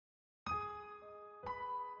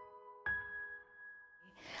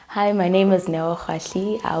Hi, my name is Neo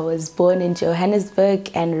Khoahli. I was born in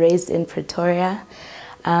Johannesburg and raised in Pretoria.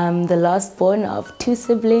 I'm the last born of two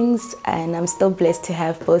siblings, and I'm still blessed to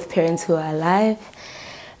have both parents who are alive.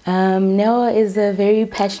 Neo is a very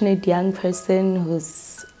passionate young person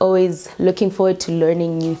who's always looking forward to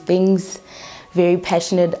learning new things, very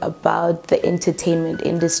passionate about the entertainment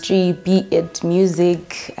industry, be it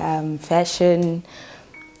music, fashion,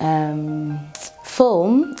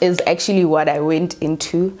 film is actually what I went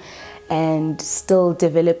into, and still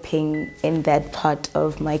developing in that part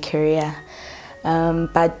of my career.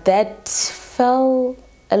 But that fell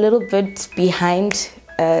a little bit behind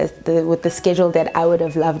with the schedule that I would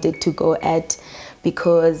have loved it to go at,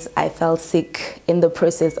 because I fell sick in the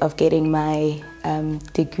process of getting my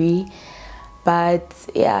degree. But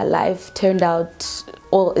yeah, life turned out,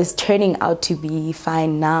 or is turning out to be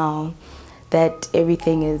fine now that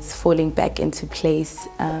everything is falling back into place.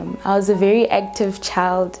 I was a very active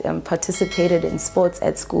child, participated in sports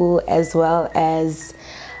at school, as well as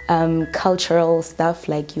cultural stuff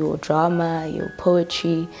like your drama, your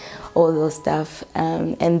poetry, all those stuff.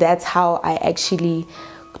 And that's how I actually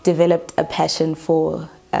developed a passion for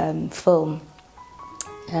film.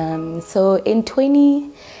 So in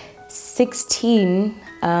 2016,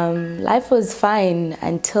 life was fine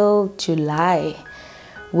until July,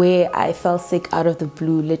 where I fell sick out of the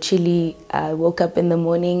blue. Literally, I woke up in the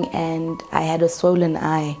morning and I had a swollen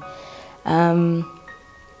eye.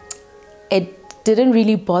 It didn't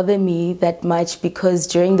really bother me that much because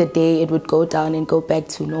during the day it would go down and go back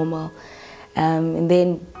to normal. And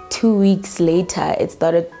then 2 weeks later, it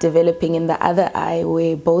started developing in the other eye,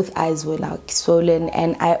 where both eyes were like swollen,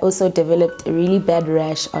 and I also developed a really bad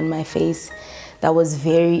rash on my face that was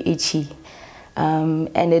very itchy.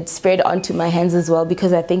 And it spread onto my hands as well,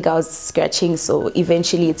 because I think I was scratching, so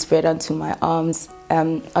eventually it spread onto my arms,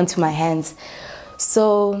 onto my hands.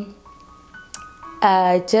 So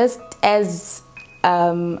just as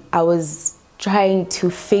I was trying to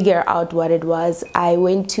figure out what it was, I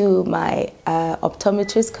went to my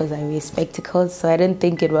optometrist, because I wear spectacles, so I didn't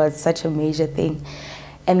think it was such a major thing.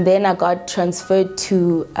 And then I got transferred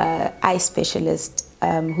to an eye specialist,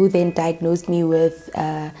 who then diagnosed me with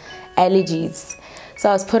allergies. So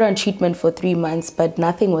I was put on treatment for 3 months, but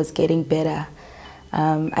nothing was getting better.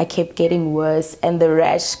 I kept getting worse, and the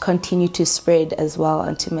rash continued to spread as well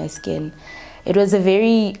onto my skin. It was a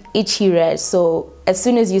very itchy rash, so as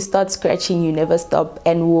soon as you start scratching, you never stop.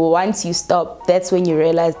 And once you stop, that's when you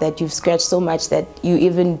realize that you've scratched so much that you're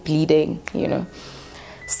even bleeding, you know.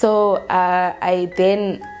 So I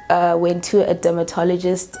then went to a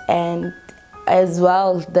dermatologist, and as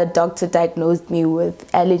well, the doctor diagnosed me with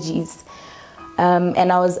allergies.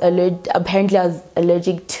 And I was apparently I was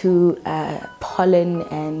allergic to pollen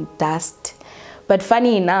and dust. But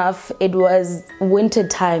funny enough, it was winter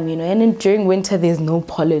time, you know, and during winter there's no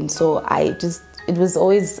pollen. So it was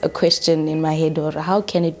always a question in my head, or how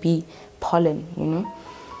can it be pollen, you know?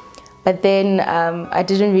 But then I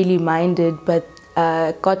didn't really mind it, but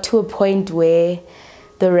got to a point where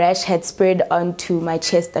the rash had spread onto my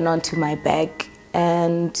chest and onto my back,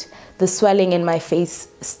 and the swelling in my face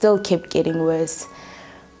still kept getting worse.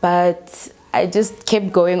 But I just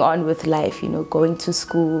kept going on with life, you know, going to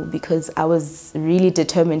school, because I was really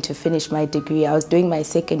determined to finish my degree. I was doing my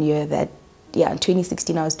second year in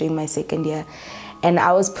 2016 I was doing my second year, and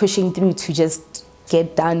I was pushing through to just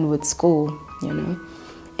get done with school, you know.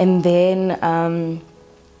 And then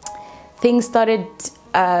things started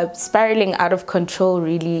spiraling out of control,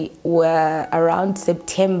 really, were around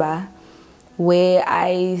September, where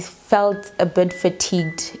I felt a bit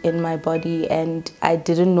fatigued in my body, and I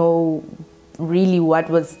didn't know really what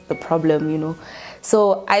was the problem, you know.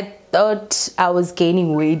 So I thought I was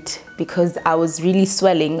gaining weight because I was really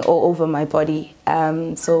swelling all over my body.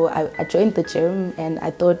 So I joined the gym, and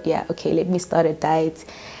I thought, yeah, okay, let me start a diet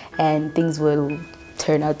and things will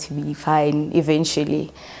turn out to be fine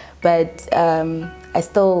eventually. But I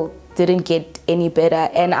still didn't get any better,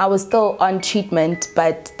 and I was still on treatment,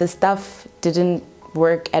 but the stuff didn't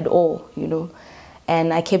work at all, you know.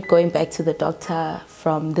 And I kept going back to the doctor,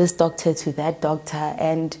 from this doctor to that doctor,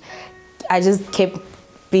 and I just kept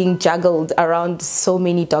being juggled around so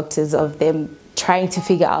many doctors, of them trying to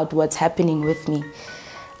figure out what's happening with me.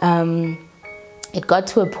 It got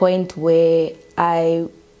to a point where I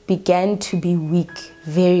began to be weak,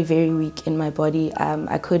 very, very weak in my body.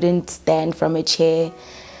 I couldn't stand from a chair.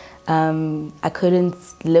 I couldn't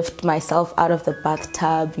lift myself out of the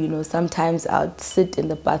bathtub. You know, sometimes I'd sit in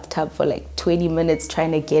the bathtub for like 20 minutes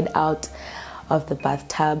trying to get out of the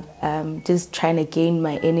bathtub, just trying to gain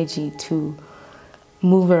my energy to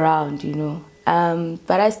move around, you know.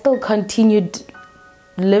 But I still continued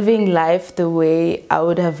living life the way I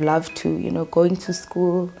would have loved to, you know, going to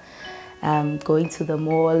school, going to the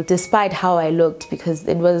mall, despite how I looked, because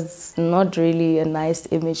it was not really a nice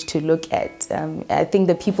image to look at. I think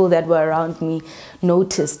the people that were around me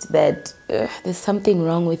noticed that there's something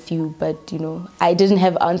wrong with you, but, you know, I didn't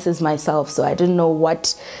have answers myself, so I didn't know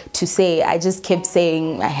what to say. I just kept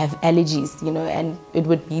saying I have allergies, you know, and it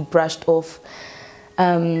would be brushed off.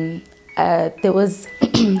 There was,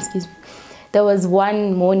 excuse me, there was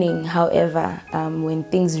one morning, however, when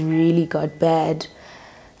things really got bad.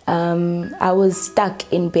 I was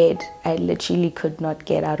stuck in bed. I literally could not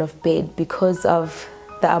get out of bed because of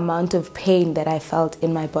the amount of pain that I felt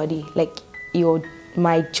in my body. Like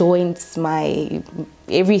my joints, my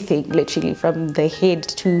everything, literally from the head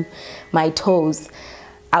to my toes.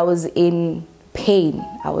 I was in pain.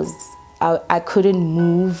 I couldn't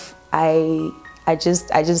move. I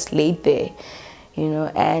just laid there, you know,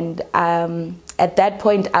 and at that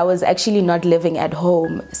point I was actually not living at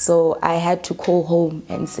home, so I had to call home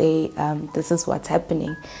and say this is what's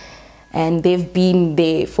happening. And they've been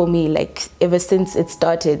there for me, like, ever since it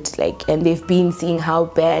started, like, and they've been seeing how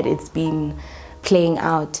bad it's been playing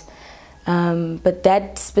out. But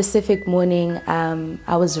that specific morning,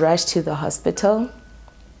 I was rushed to the hospital,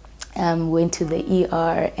 went to the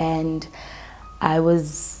ER, and I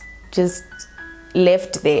was just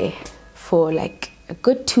left there for like a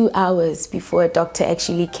good 2 hours before a doctor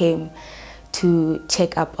actually came to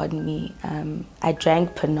check up on me. I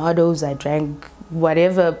drank Panados, I drank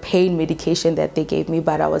whatever pain medication that they gave me,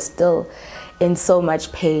 but I was still in so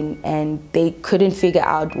much pain, and they couldn't figure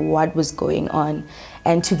out what was going on.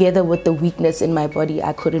 And together with the weakness in my body,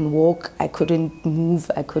 I couldn't walk, I couldn't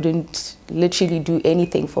move, I couldn't literally do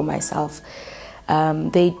anything for myself.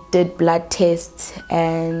 They did blood tests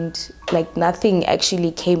and like nothing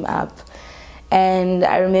actually came up. And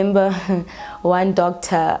I remember one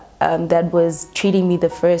doctor that was treating me the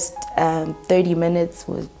first 30 minutes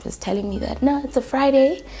was telling me that, no, it's a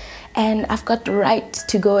Friday and I've got the right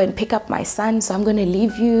to go and pick up my son, so I'm going to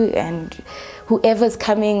leave you, and whoever's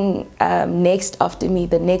coming next after me,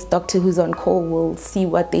 the next doctor who's on call, will see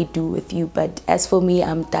what they do with you. But as for me,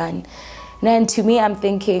 I'm done. And to me, I'm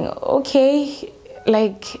thinking, okay,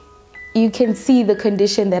 like, you can see the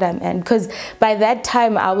condition that I'm in, because by that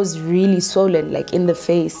time I was really swollen, like in the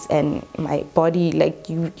face and my body. Like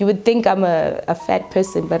you would think I'm a fat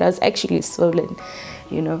person, but I was actually swollen,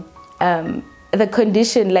 you know. The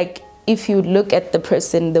condition, like if you look at the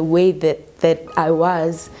person the way that I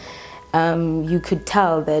was, you could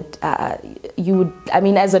tell that you would, I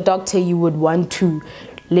mean, as a doctor, you would want to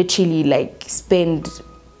literally like spend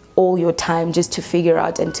all your time just to figure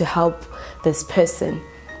out and to help this person.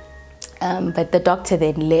 But the doctor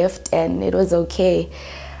then left and it was okay.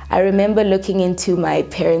 I remember looking into my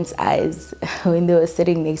parents' eyes when they were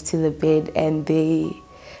sitting next to the bed, and they,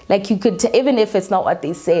 like, you could, even if it's not what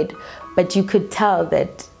they said, but you could tell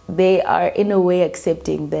that they are in a way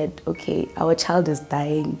accepting that, okay, our child is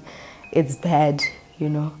dying, it's bad, you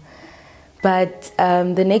know. But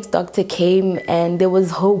the next doctor came and there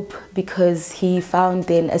was hope, because he found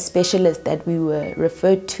then a specialist that we were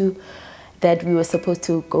referred to, that we were supposed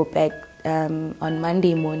to go back on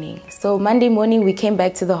Monday morning. So Monday morning we came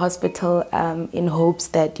back to the hospital in hopes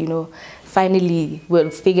that, you know, finally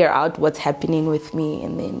we'll figure out what's happening with me.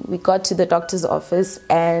 And then we got to the doctor's office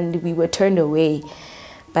and we were turned away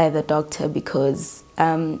by the doctor because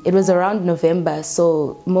it was around November,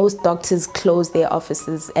 so most doctors close their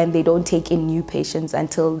offices and they don't take in new patients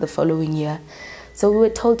until the following year. So we were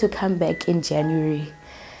told to come back in January.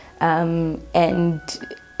 And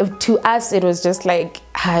to us, it was just like,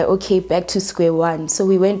 hi, okay, back to square one. So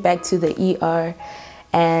we went back to the ER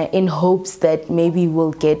in hopes that maybe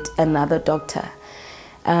we'll get another doctor,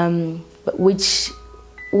 which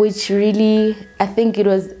really, I think it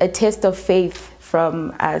was a test of faith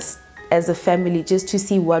from us as a family, just to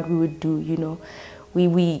see what we would do, you know.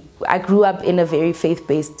 I grew up in a very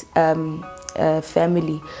faith-based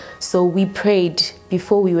family, so we prayed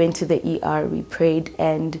before we went to the ER. We prayed,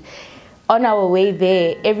 and on our way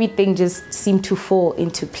there, everything just seemed to fall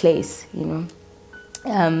into place, you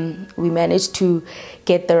know. We managed to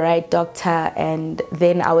get the right doctor, and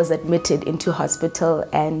then I was admitted into hospital,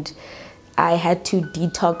 and I had to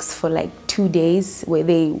detox for like 2 days, where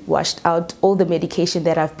they washed out all the medication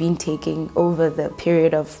that I've been taking over the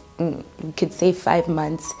period of, you could say, 5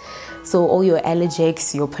 months. So all your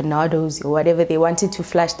allergics, your Panados, your whatever, they wanted to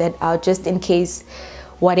flush that out just in case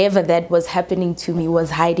whatever that was happening to me was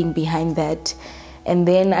hiding behind that. And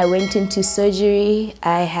then I went into surgery.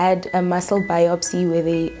 I had a muscle biopsy where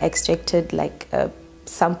they extracted like a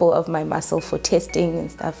sample of my muscle for testing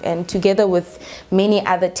and stuff, and together with many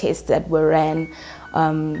other tests that were ran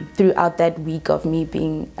throughout that week of me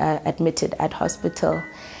being admitted at hospital.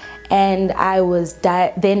 And I was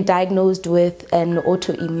then diagnosed with an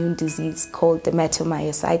autoimmune disease called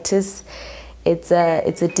dermatomyositis. It's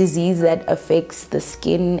a disease that affects the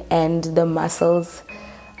skin and the muscles.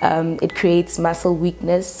 It creates muscle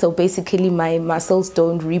weakness. So basically my muscles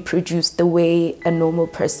don't reproduce the way a normal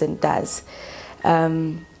person does.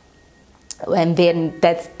 And then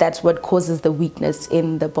that's what causes the weakness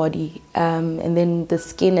in the body. And then the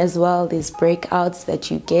skin as well, there's breakouts that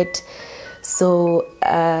you get. So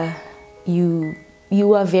you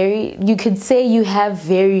could say you have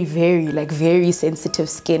very sensitive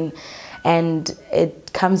skin, and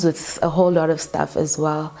it comes with a whole lot of stuff as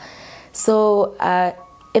well. So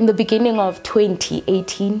in the beginning of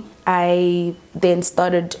 2018, I then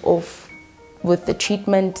started off with the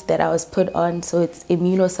treatment that I was put on. So it's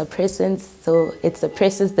immunosuppressants, so it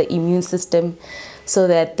suppresses the immune system so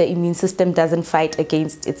that the immune system doesn't fight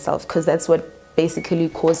against itself, because that's what basically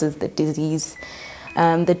causes the disease.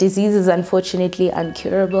 The disease is unfortunately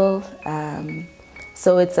incurable,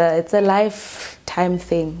 so it's a lifetime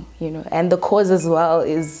thing, you know, and the cause as well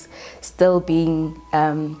is still being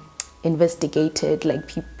investigated. Like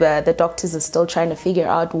the doctors are still trying to figure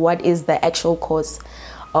out what is the actual cause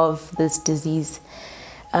of this disease.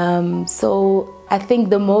 So I think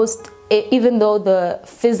the most, even though the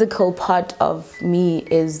physical part of me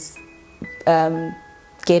is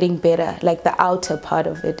getting better, like the outer part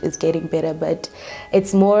of it is getting better, but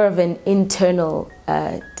it's more of an internal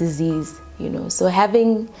disease, you know. So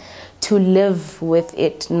having to live with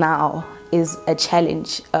it now is a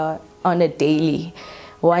challenge on a daily.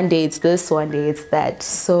 One day it's this, one day it's that.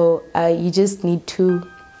 So you just need to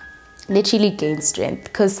literally gain strength,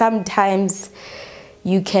 because sometimes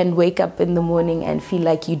you can wake up in the morning and feel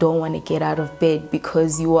like you don't want to get out of bed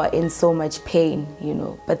because you are in so much pain, you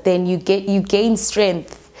know. But then you gain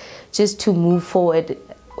strength just to move forward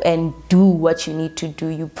and do what you need to do.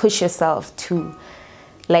 You push yourself to,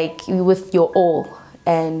 like, with your all,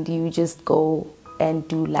 and you just go and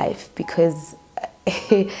do life, because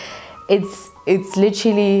it's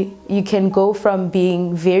literally, you can go from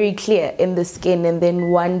being very clear in the skin, and then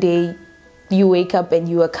one day you wake up and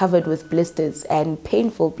you are covered with blisters, and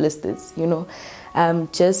painful blisters, you know.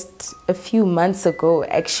 Just a few months ago,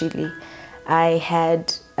 actually, I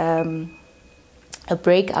had a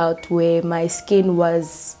breakout where my skin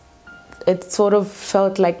was, it sort of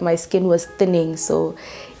felt like my skin was thinning. So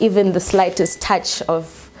even the slightest touch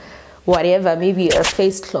of whatever, maybe a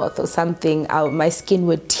face cloth or something, my skin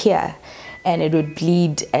would tear and it would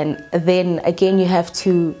bleed. And then again, you have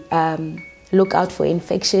to look out for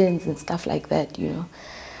infections and stuff like that, you know.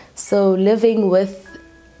 So living with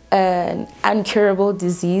an incurable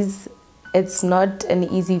disease, it's not an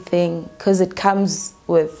easy thing, because it comes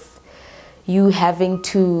with you having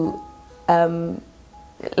to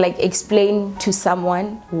like explain to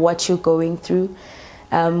someone what you're going through.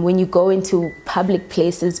 When you go into public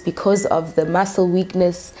places, because of the muscle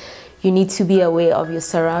weakness, you need to be aware of your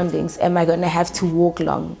surroundings. Am I going to have to walk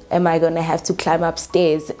long? Am I going to have to climb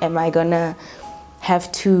upstairs? Am I going to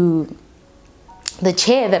have to, the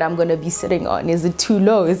chair that I'm going to be sitting on, is it too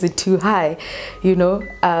low? Is it too high? You know,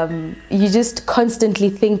 you're just constantly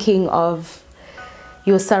thinking of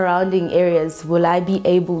your surrounding areas. Will I be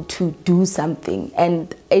able to do something?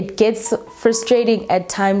 And it gets frustrating at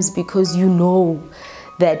times, because you know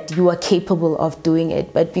that you are capable of doing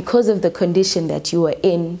it, but because of the condition that you are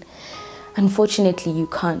in, unfortunately you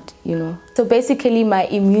can't, you know. So basically my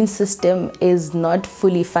immune system is not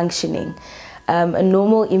fully functioning. A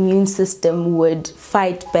normal immune system would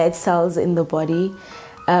fight bad cells in the body,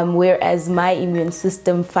 whereas my immune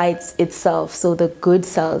system fights itself, so the good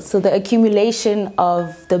cells. So the accumulation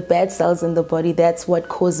of the bad cells in the body, that's what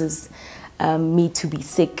causes me to be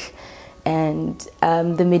sick. And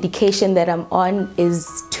the medication that I'm on is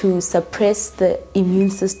to suppress the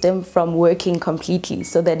immune system from working completely,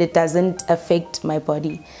 so that it doesn't affect my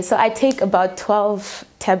body. So I take about 12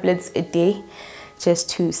 tablets a day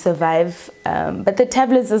just to survive. But the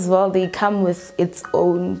tablets as well, they come with its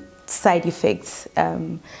own side effects.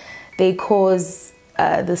 They cause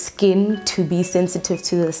the skin to be sensitive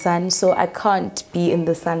to the sun, so I can't be in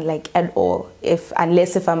the sun like at all,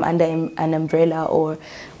 unless if I'm under an umbrella or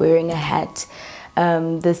wearing a hat.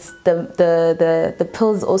 The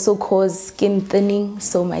pills also cause skin thinning,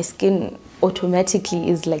 so my skin automatically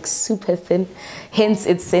is like super thin, hence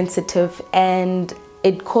it's sensitive, and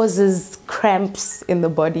it causes cramps in the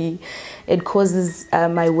body. It causes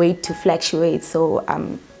my weight to fluctuate, so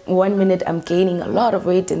one minute I'm gaining a lot of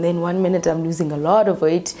weight and then one minute I'm losing a lot of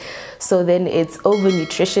weight. So then it's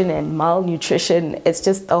overnutrition and malnutrition. It's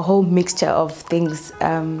just a whole mixture of things.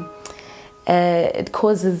 It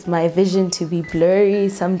causes my vision to be blurry.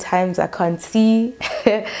 Sometimes I can't see.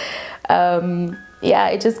 Yeah,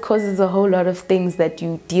 it just causes a whole lot of things that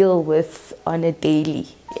you deal with on a daily.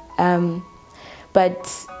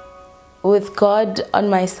 But with God on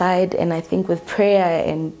my side, and I think with prayer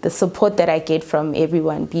and the support that I get from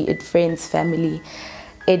everyone, be it friends, family,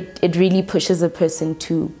 it really pushes a person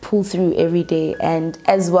to pull through every day, and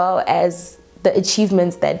as well as the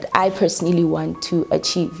achievements that I personally want to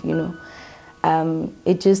achieve, you know.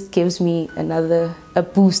 It just gives me a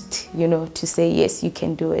boost, you know, to say, yes, you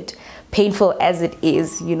can do it. Painful as it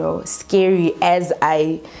is, you know, scary as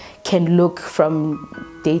I can look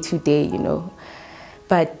from day to day, you know.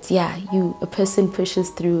 But yeah, a person pushes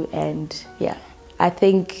through, and yeah, I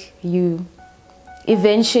think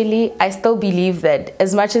eventually, I still believe that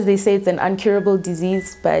as much as they say it's an incurable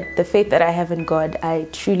disease, but the faith that I have in God, I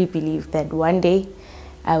truly believe that one day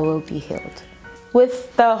I will be healed.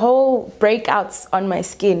 With the whole breakouts on my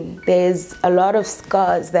skin, there's a lot of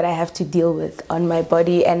scars that I have to deal with on my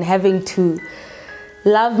body, and having to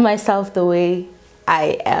love myself the way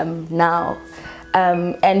I am now.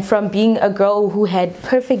 And from being a girl who had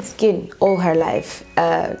perfect skin all her life,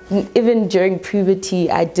 even during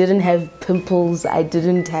puberty, I didn't have pimples, I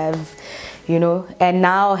didn't have, you know, and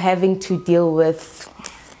now having to deal with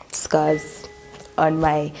scars on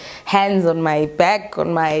my hands, on my back,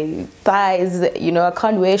 on my thighs, you know, I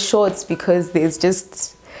can't wear shorts because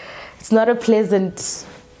it's not a pleasant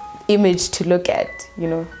image to look at, you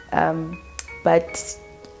know, but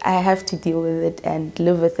I have to deal with it and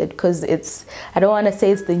live with it, because I don't want to say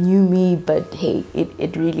it's the new me, but hey,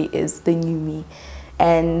 it really is the new me.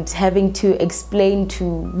 And having to explain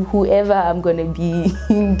to whoever I'm going to be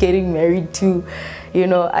getting married to, you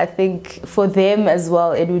know, I think for them as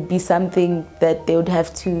well, it would be something that they would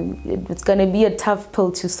have to, it's going to be a tough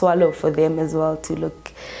pill to swallow for them as well,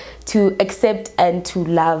 to accept and to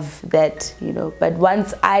love that, you know. But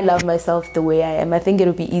once I love myself the way I am, I think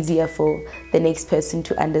it'll be easier for the next person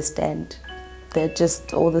to understand that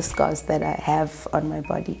just all the scars that I have on my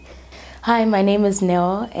body. Hi, my name is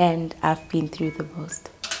Neo, and I've been through the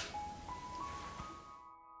most.